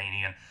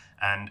Panamanian,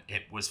 and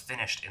it was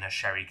finished in a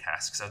sherry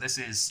cask. So this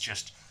is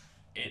just,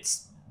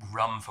 it's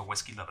rum for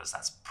whiskey lovers.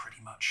 That's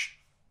pretty much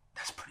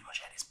it.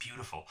 It's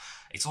beautiful.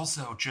 It's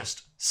also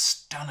just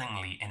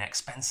stunningly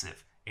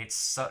inexpensive. It's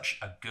such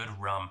a good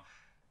rum,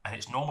 and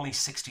it's normally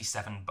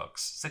 $67,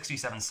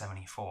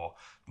 $67.74.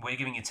 We're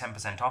giving you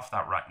 10% off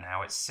that right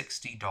now. It's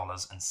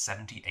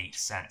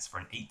 $60.78 for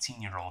an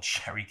 18-year-old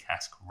sherry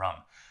cask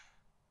rum.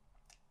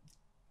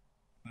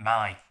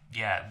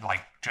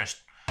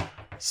 Just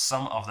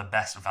Some of the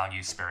best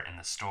value spirit in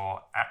the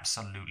store.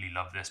 Absolutely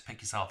love this.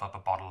 Pick yourself up a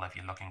bottle if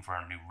you're looking for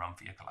a new rum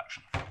for your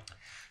collection.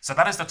 So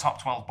that is the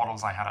top 12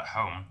 bottles I had at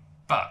home,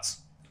 but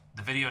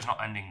the video is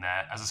not ending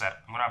there. As I said,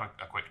 I'm going to have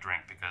a quick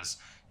drink because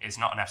it's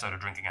not an episode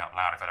of Drinking Out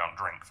Loud if I don't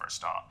drink for a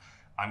start.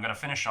 I'm going to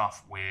finish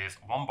off with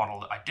one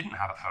bottle that I didn't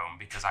have at home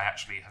because I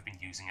actually have been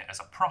using it as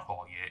a prop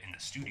all year in the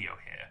studio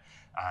here.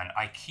 And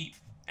I keep,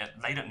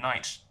 late at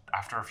night,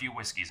 after a few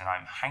whiskies, and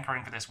I'm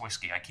hankering for this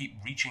whiskey, I keep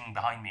reaching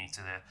behind me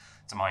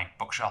to my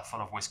bookshelf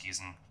full of whiskies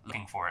and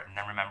looking for it, and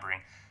then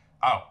remembering,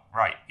 oh,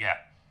 right, yeah,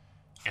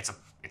 it's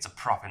a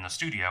prop in the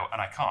studio,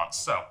 and I can't.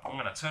 So I'm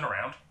going to turn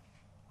around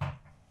and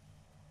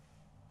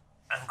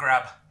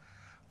grab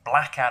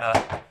Blackadder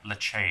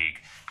Lechaig.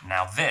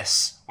 Now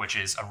this, which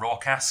is a raw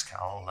cask,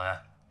 I'll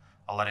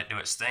let it do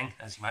its thing.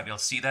 As you might be able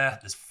to see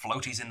there's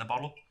floaties in the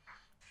bottle.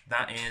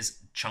 That is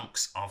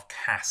chunks of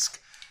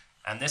cask.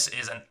 And this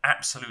is an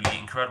absolutely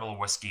incredible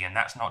whiskey, and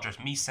that's not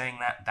just me saying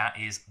that, that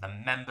is the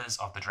members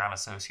of the Dram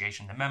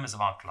Association, the members of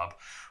our club,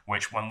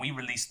 which when we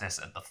released this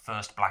at the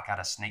first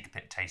Blackadder Snake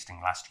Pit tasting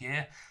last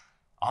year,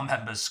 our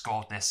members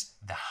scored this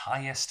the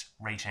highest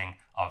rating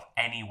of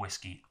any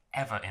whiskey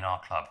ever in our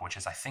club, which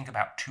is I think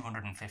about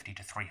 250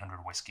 to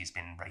 300 whiskies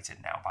been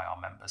rated now by our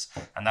members,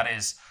 and that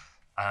is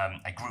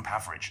a group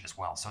average as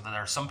well. So there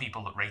are some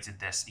people that rated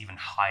this even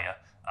higher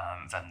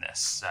than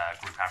this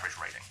group average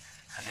rating,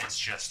 and it's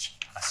just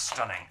a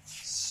stunning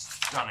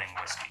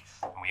whiskey.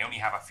 And we only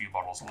have a few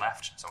bottles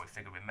left, so we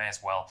figured we may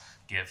as well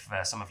give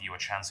some of you a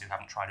chance who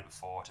haven't tried it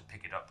before to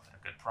pick it up at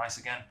a good price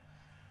again.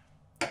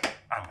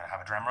 I'm going to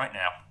have a dram right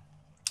now.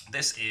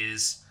 This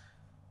is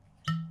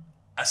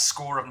a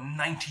score of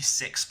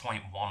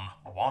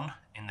 96.11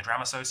 in the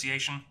Dram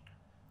Association.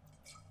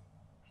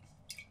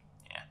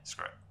 Yeah,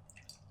 screw it.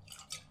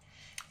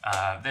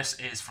 This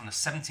is from the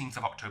 17th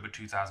of October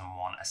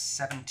 2001, a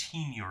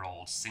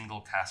 17-year-old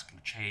single cask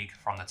Lechaig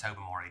from the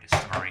Tobermory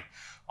Distillery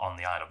on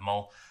the Isle of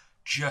Mull.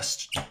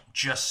 Just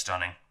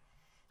stunning.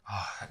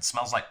 Oh, it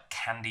smells like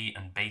candy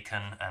and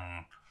bacon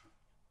and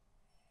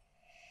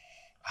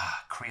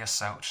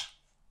creosote.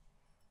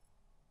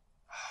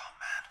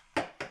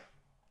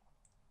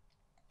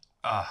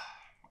 I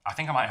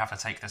think I might have to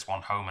take this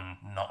one home and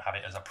not have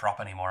it as a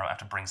prop anymore. I have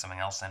to bring something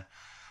else in.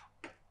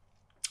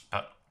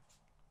 But,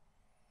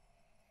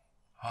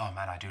 oh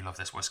man, I do love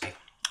this whiskey.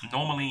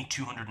 Normally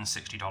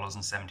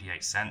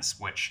 $260.78,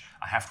 which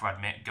I have to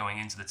admit, going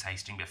into the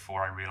tasting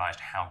before I realized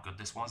how good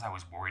this was, I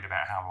was worried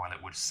about how well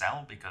it would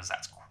sell, because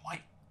that's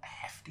quite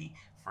hefty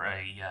for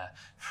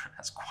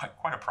that's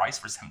quite a price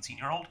for a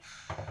 17-year-old.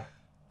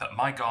 But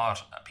my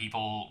God,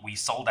 people, we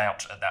sold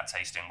out at that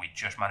tasting. We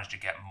just managed to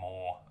get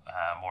more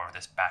of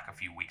this back a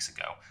few weeks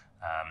ago.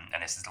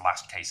 And this is the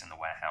last case in the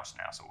warehouse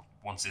now. So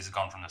once this is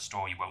gone from the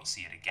store, you won't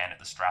see it again at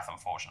the Strath,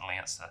 unfortunately.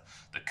 It's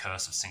the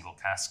curse of single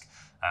cask.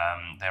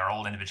 They're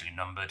all individually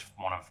numbered.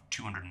 One of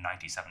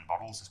 297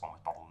 bottles. This one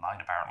was bottle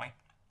 9, apparently.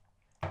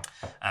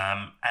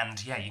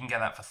 And yeah, you can get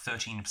that for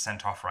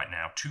 13% off right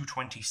now.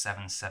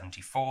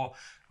 $227.74,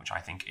 which I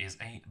think is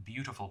a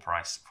beautiful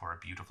price for a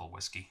beautiful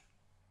whiskey.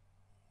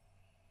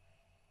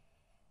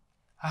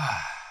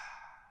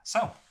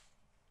 So,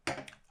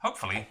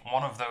 hopefully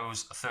one of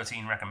those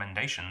 13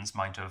 recommendations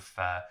might have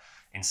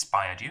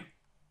inspired you.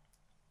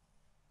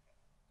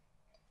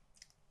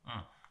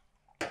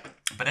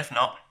 But if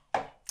not,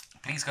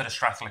 please go to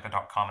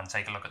strathliquor.com and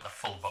take a look at the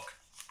full book.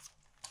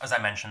 As I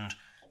mentioned,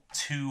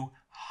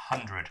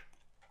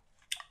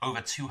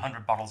 over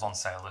 200 bottles on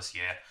sale this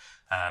year,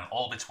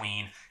 all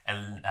between,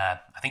 I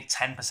think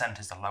 10%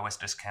 is the lowest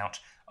discount,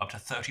 up to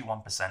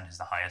 31% is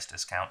the highest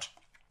discount.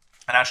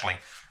 And actually,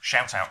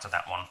 shout out to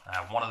that one.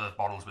 One of the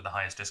bottles with the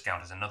highest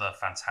discount is another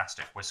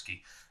fantastic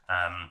whiskey,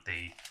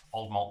 the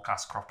Old Malt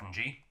Cask Crofton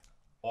G.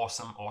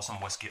 Awesome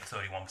whiskey at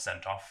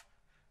 31% off.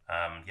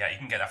 Yeah, you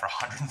can get that for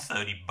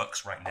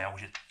 $130 right now,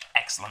 which is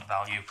excellent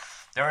value.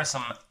 There are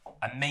some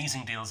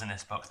amazing deals in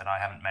this book that I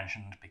haven't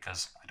mentioned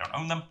because I don't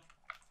own them,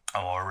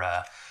 or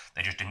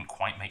they just didn't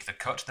quite make the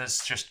cut. There's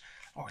just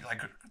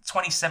like a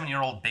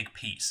 27-year-old Big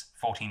Piece,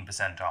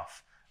 14%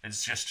 off.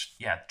 It's just,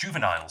 yeah,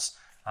 juveniles.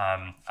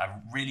 A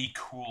really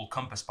cool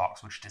compass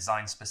box, which is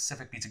designed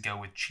specifically to go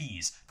with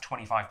cheese,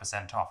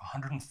 25% off,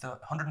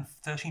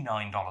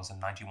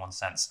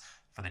 $139.91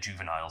 for the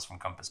juveniles from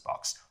Compass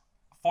Box.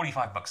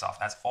 $45 off,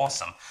 that's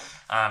awesome.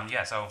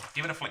 Yeah, so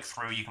give it a flick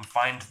through. You can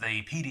find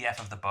the PDF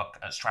of the book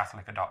at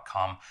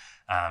strathliquor.com,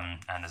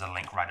 and there's a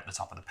link right at the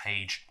top of the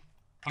page.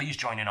 Please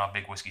join in our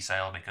big whiskey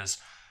sale because,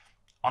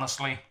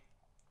 honestly,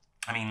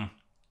 I mean,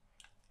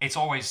 it's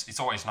always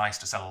nice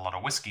to sell a lot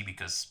of whiskey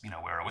because, you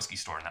know, we're a whiskey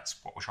store and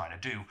that's what we're trying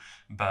to do.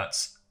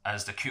 But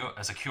as a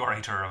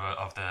curator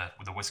of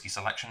the whiskey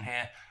selection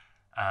here,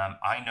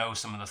 I know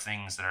some of the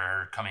things that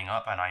are coming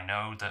up, and I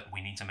know that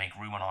we need to make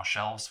room on our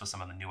shelves for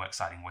some of the new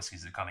exciting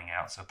whiskeys that are coming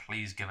out. So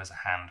please give us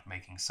a hand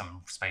making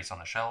some space on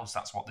the shelves.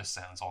 That's what this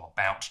sale is all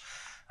about.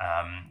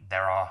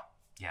 There are,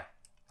 yeah,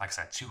 like I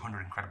said,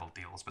 200 incredible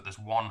deals. But there's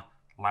one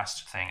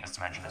last thing as to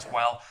mention as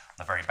well. On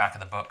the very back of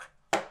the book.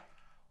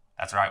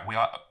 That's right, we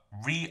are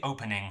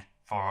reopening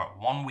for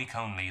 1 week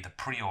only, the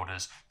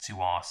pre-orders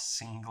to our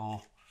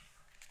single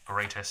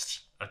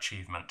greatest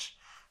achievement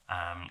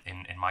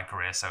in my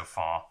career so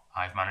far.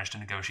 I've managed to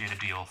negotiate a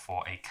deal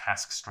for a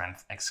cask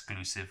strength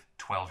exclusive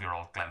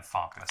 12-year-old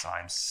Glenfarclas.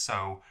 I am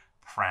so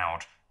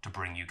proud to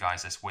bring you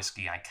guys this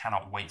whiskey. I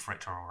cannot wait for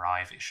it to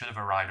arrive. It should have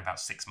arrived about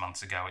 6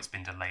 months ago. It's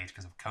been delayed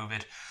because of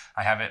COVID.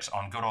 I have it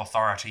on good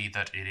authority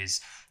that it is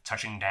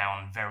touching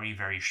down very,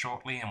 very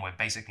shortly, and we're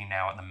basically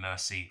now at the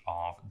mercy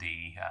of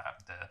the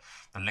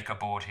liquor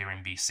board here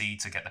in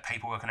BC to get the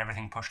paperwork and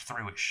everything pushed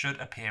through. It should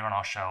appear on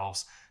our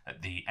shelves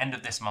at the end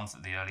of this month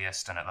at the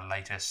earliest, and at the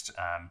latest,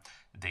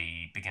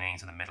 the beginning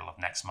to the middle of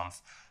next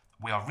month.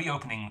 We are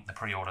reopening the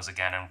pre-orders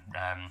again and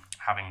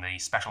having the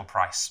special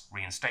price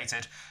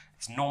reinstated.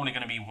 It's normally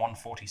going to be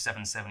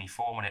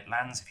 $147.74 when it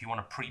lands. If you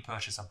want to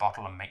pre-purchase a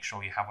bottle and make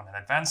sure you have one in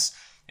advance,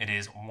 it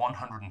is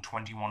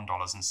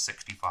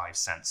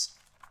 $121.65.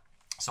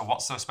 So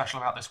what's so special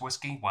about this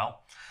whiskey?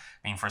 Well,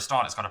 I mean, for a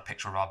start, it's got a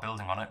picture of our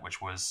building on it,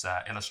 which was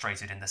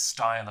illustrated in the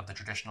style of the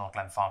traditional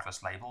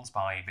Glenfarclas labels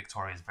by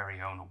Victoria's very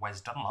own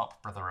Wes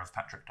Dunlop, brother of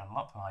Patrick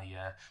Dunlop, my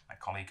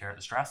colleague here at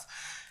the Strath.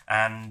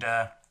 And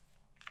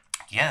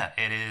yeah,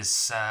 it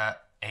is a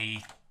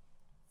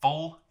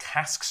full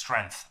cask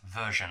strength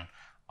version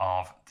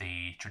of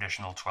the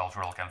traditional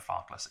 12-year-old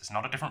Glenfarclas. It's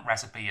not a different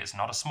recipe. It's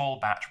not a small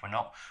batch. We're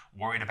not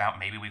worried about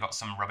maybe we got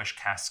some rubbish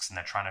casks and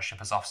they're trying to ship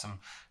us off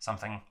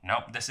something.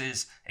 Nope, this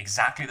is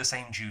exactly the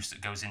same juice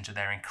that goes into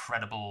their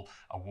incredible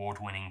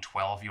award-winning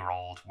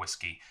 12-year-old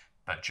whiskey,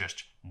 but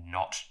just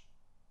not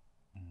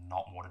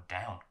watered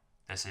down.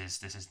 This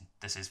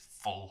is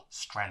full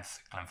strength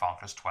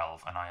Glenfarclas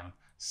 12, and I am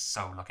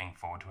so looking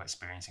forward to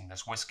experiencing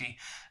this whiskey,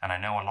 and I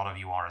know a lot of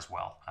you are as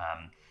well.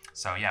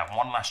 So yeah,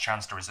 one last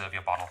chance to reserve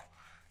your bottle.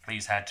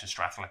 Please head to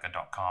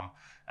strathliquor.com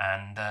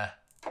and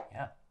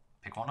yeah,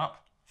 pick one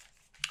up.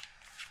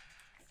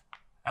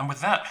 And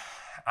with that,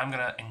 I'm going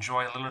to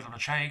enjoy a little bit of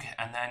chag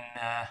and then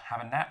have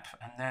a nap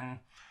and then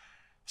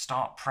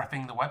start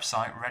prepping the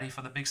website ready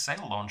for the big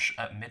sale launch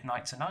at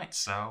midnight tonight.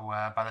 So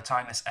by the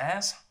time this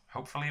airs,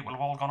 hopefully it will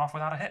have all gone off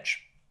without a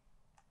hitch.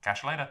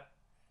 Catch you later.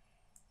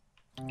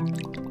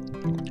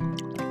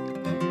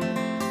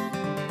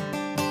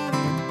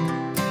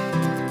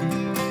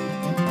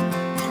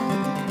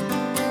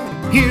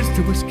 Here's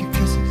to whiskey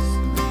kisses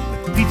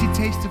with peaty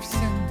taste of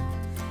scent.